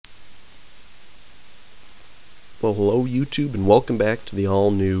Well, hello YouTube, and welcome back to the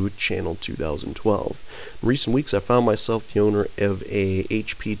all-new Channel 2012. In recent weeks, I found myself the owner of a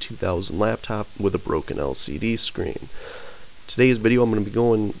HP 2000 laptop with a broken LCD screen. Today's video, I'm going to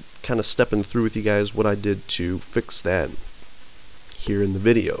be kind of stepping through with you guys what I did to fix that here in the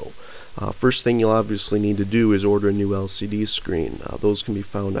video. First thing you'll obviously need to do is order a new LCD screen. Those can be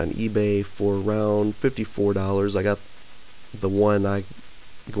found on eBay for around $54. I got the one I'm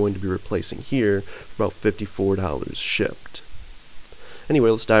going to be replacing here for about $54 shipped. Anyway,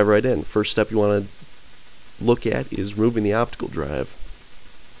 let's dive right in. First step you want to look at is removing the optical drive,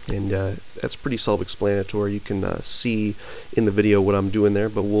 and that's pretty self-explanatory. You can see in the video what I'm doing there,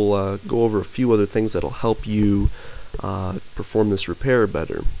 but we'll go over a few other things that'll help you perform this repair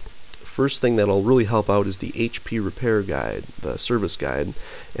better. First thing that'll really help out is the HP repair guide, the service guide,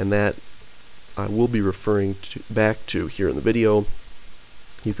 and that I will be referring back to here in the video.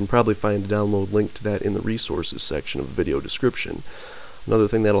 You can probably find a download link to that in the resources section of the video description. Another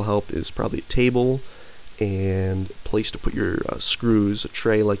thing that'll help is probably a table and a place to put your screws, a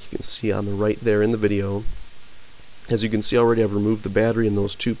tray like you can see on the right there in the video. As you can see already, I've removed the battery in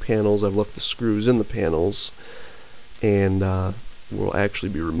those two panels. I've left the screws in the panels, and we'll actually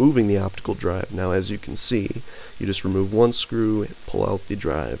be removing the optical drive. Now, as you can see, you just remove one screw and pull out the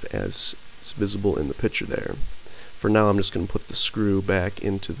drive as it's visible in the picture there. For now, I'm just going to put the screw back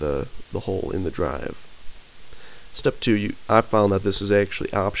into the hole in the drive. Step 2, I found that this is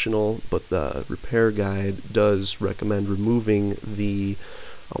actually optional, but the repair guide does recommend removing the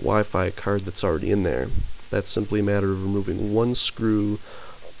Wi-Fi card that's already in there. That's simply a matter of removing one screw,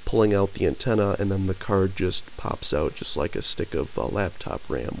 pulling out the antenna, and then the card just pops out just like a stick of laptop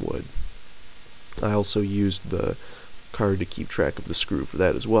RAM would. I also used the card to keep track of the screw for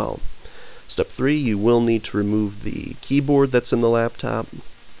that as well. Step 3, you will need to remove the keyboard that's in the laptop.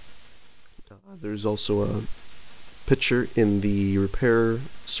 There's also a picture in the repair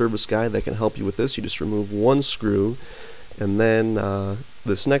service guide that can help you with this. You just remove one screw, and then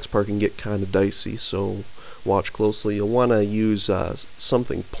this next part can get kind of dicey, so watch closely. You'll want to use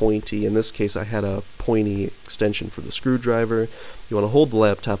something pointy. In this case, I had a pointy extension for the screwdriver. You want to hold the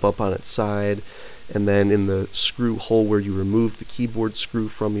laptop up on its side, and then in the screw hole where you removed the keyboard screw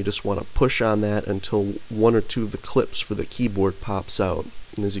from, you just want to push on that until one or two of the clips for the keyboard pops out.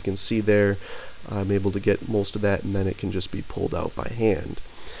 And as you can see there, I'm able to get most of that, and then it can just be pulled out by hand.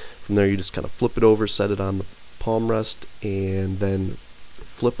 From there, you just kind of flip it over, set it on the palm rest, and then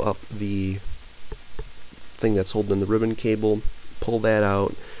flip up the thing that's holding the ribbon cable, pull that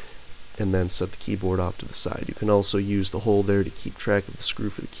out, and then set the keyboard off to the side. You can also use the hole there to keep track of the screw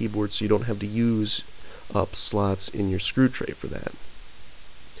for the keyboard, so you don't have to use up slots in your screw tray for that.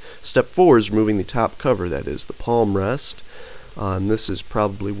 Step 4 is removing the top cover, that is the palm rest. And this is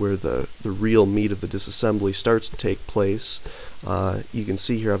probably where the real meat of the disassembly starts to take place. You can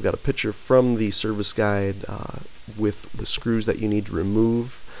see here I've got a picture from the service guide with the screws that you need to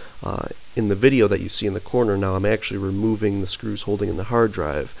remove. In the video that you see in the corner now, I'm actually removing the screws holding in the hard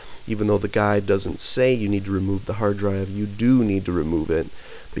drive. Even though the guide doesn't say you need to remove the hard drive, you do need to remove it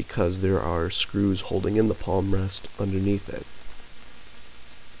because there are screws holding in the palm rest underneath it.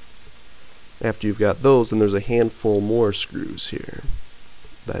 After you've got those, then there's a handful more screws here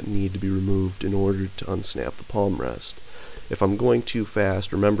that need to be removed in order to unsnap the palm rest. If I'm going too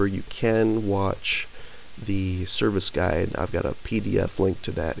fast, remember you can watch the service guide. I've got a PDF link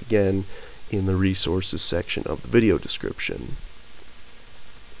to that again in the resources section of the video description.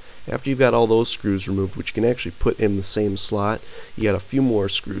 After you've got all those screws removed, which you can actually put in the same slot, you got a few more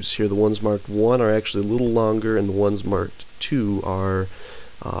screws here. The ones marked 1 are actually a little longer, and the ones marked 2 are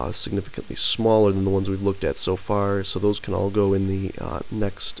significantly smaller than the ones we've looked at so far, so those can all go in the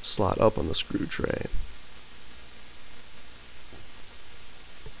next slot up on the screw tray.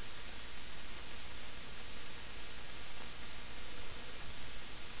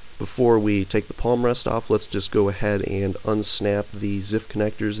 Before we take the palm rest off, let's just go ahead and unsnap the ZIF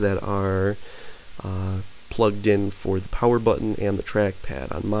connectors that are plugged in for the power button and the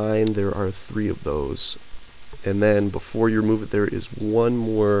trackpad. On mine, there are 3 of those. And then before you remove it, there is one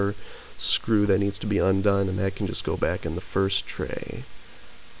more screw that needs to be undone, and that can just go back in the first tray.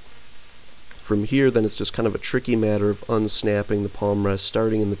 From here, then it's just kind of a tricky matter of unsnapping the palm rest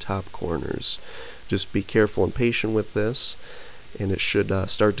starting in the top corners. Just be careful and patient with this, and it should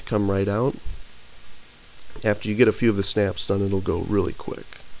start to come right out. After you get a few of the snaps done, it'll go really quick.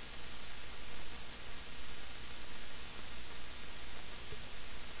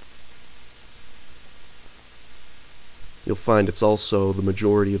 You'll find it's also the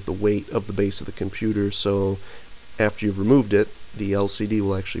majority of the weight of the base of the computer, so after you've removed it, the LCD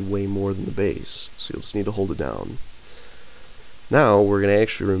will actually weigh more than the base, so you'll just need to hold it down. Now we're going to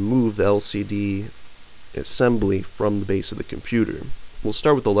actually remove the LCD assembly from the base of the computer. We'll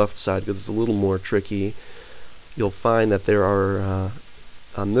start with the left side because it's a little more tricky. You'll find that there are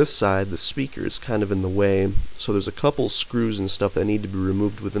on this side the speaker is kind of in the way, so there's a couple screws and stuff that need to be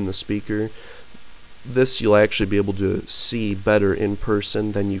removed within the speaker. This you'll actually be able to see better in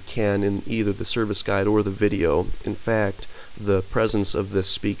person than you can in either the service guide or the video. In fact, the presence of this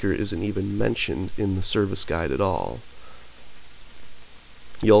speaker isn't even mentioned in the service guide at all.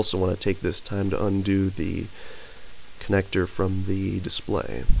 You also want to take this time to undo the connector from the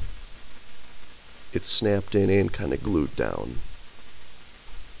display. It's snapped in and kind of glued down.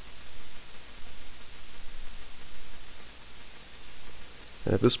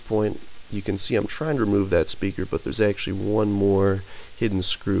 And at this point you can see I'm trying to remove that speaker, but there's actually one more hidden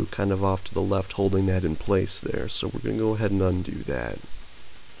screw kind of off to the left holding that in place there, so we're going to go ahead and undo that.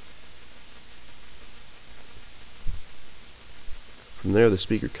 From there the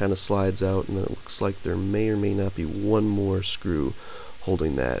speaker kind of slides out, and then it looks like there may or may not be one more screw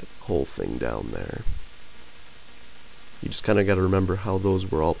holding that whole thing down there. You just kind of got to remember how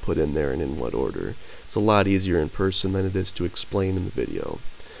those were all put in there and in what order. It's a lot easier in person than it is to explain in the video.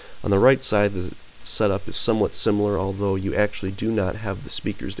 On the right side, the setup is somewhat similar, although you actually do not have the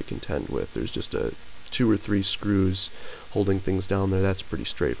speakers to contend with. There's just 2 or 3 screws holding things down there. That's pretty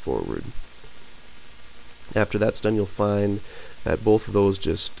straightforward. After that's done, you'll find that both of those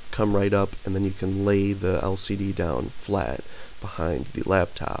just come right up, and then you can lay the LCD down flat behind the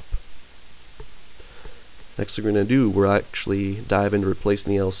laptop. Next thing we're going to do, we'll actually dive into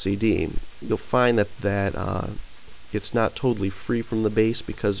replacing the LCD. You'll find that it's not totally free from the base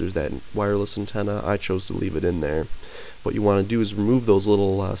because there's that wireless antenna. I chose to leave it in there. What you want to do is remove those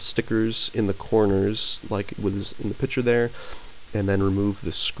little stickers in the corners like it was in the picture there, and then remove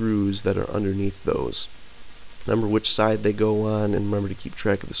the screws that are underneath those. Remember which side they go on, and remember to keep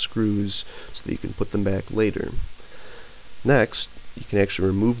track of the screws so that you can put them back later. Next, you can actually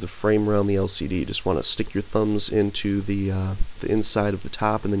remove the frame around the LCD. You just want to stick your thumbs into the inside of the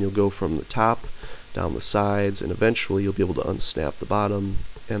top, and then you'll go from the top down the sides, and eventually you'll be able to unsnap the bottom,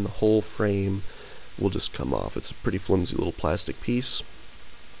 and the whole frame will just come off. It's a pretty flimsy little plastic piece,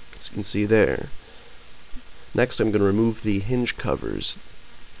 as you can see there. Next, I'm going to remove the hinge covers.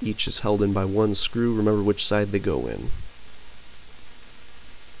 Each is held in by one screw. Remember which side they go in.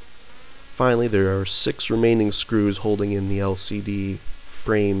 Finally, there are 6 remaining screws holding in the LCD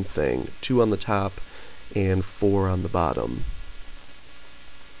frame thing, 2 on the top and 4 on the bottom.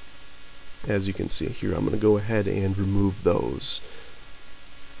 As you can see here, I'm going to go ahead and remove those.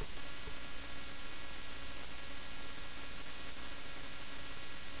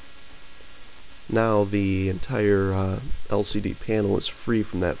 Now the entire LCD panel is free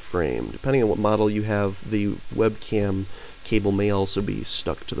from that frame. Depending on what model you have, the webcam cable may also be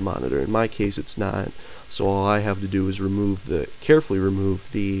stuck to the monitor. In my case it's not, so all I have to do is carefully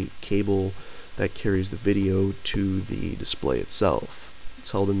remove the cable that carries the video to the display itself.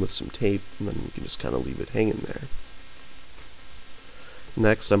 It's held in with some tape, and then you can just kind of leave it hanging there.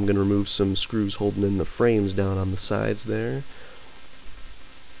 Next, I'm going to remove some screws holding in the frames down on the sides there.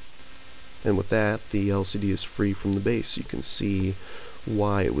 And with that, the LCD is free from the base. You can see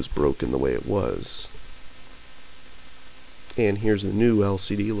why it was broken the way it was. And here's a new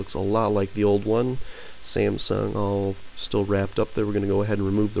LCD. Looks a lot like the old one. Samsung all still wrapped up there. We're going to go ahead and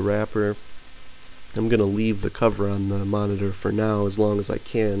remove the wrapper. I'm going to leave the cover on the monitor for now as long as I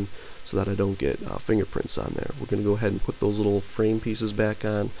can so that I don't get fingerprints on there. We're going to go ahead and put those little frame pieces back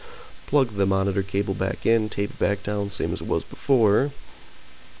on, plug the monitor cable back in, tape it back down same as it was before.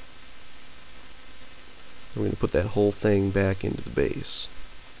 We're going to put that whole thing back into the base.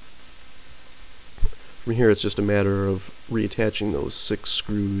 From here it's just a matter of reattaching those 6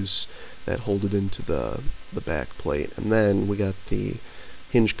 screws that hold it into the back plate. And then we got the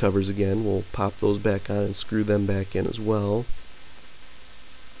hinge covers again. We'll pop those back on and screw them back in as well.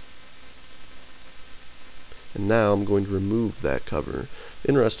 And now I'm going to remove that cover.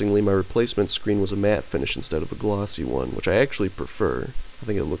 Interestingly, my replacement screen was a matte finish instead of a glossy one, which I actually prefer. I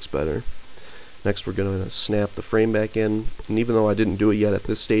think it looks better. Next we're going to snap the frame back in, and even though I didn't do it yet at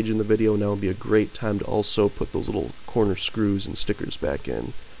this stage in the video, now would be a great time to also put those little corner screws and stickers back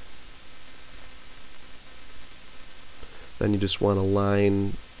in. Then you just want to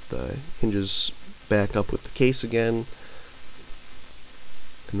line the hinges back up with the case again,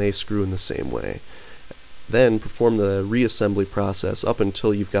 and they screw in the same way. Then perform the reassembly process up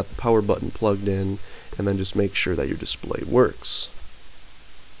until you've got the power button plugged in, and then just make sure that your display works.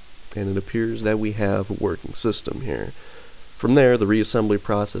 And it appears that we have a working system here. From there, the reassembly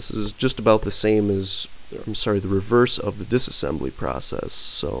process is just about the same as, the reverse of the disassembly process.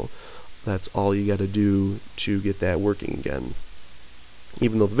 So that's all you got to do to get that working again.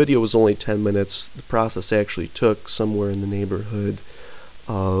 Even though the video was only 10 minutes, the process actually took somewhere in the neighborhood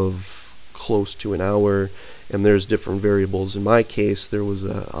of close to an hour, and there's different variables. In my case, there was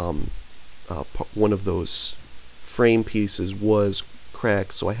one of those frame pieces was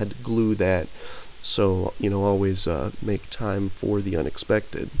cracked, so I had to glue that. So, always make time for the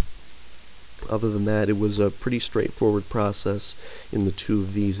unexpected. Other than that, it was a pretty straightforward process in the two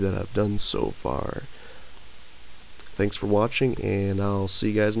of these that I've done so far. Thanks for watching, and I'll see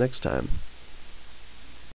you guys next time.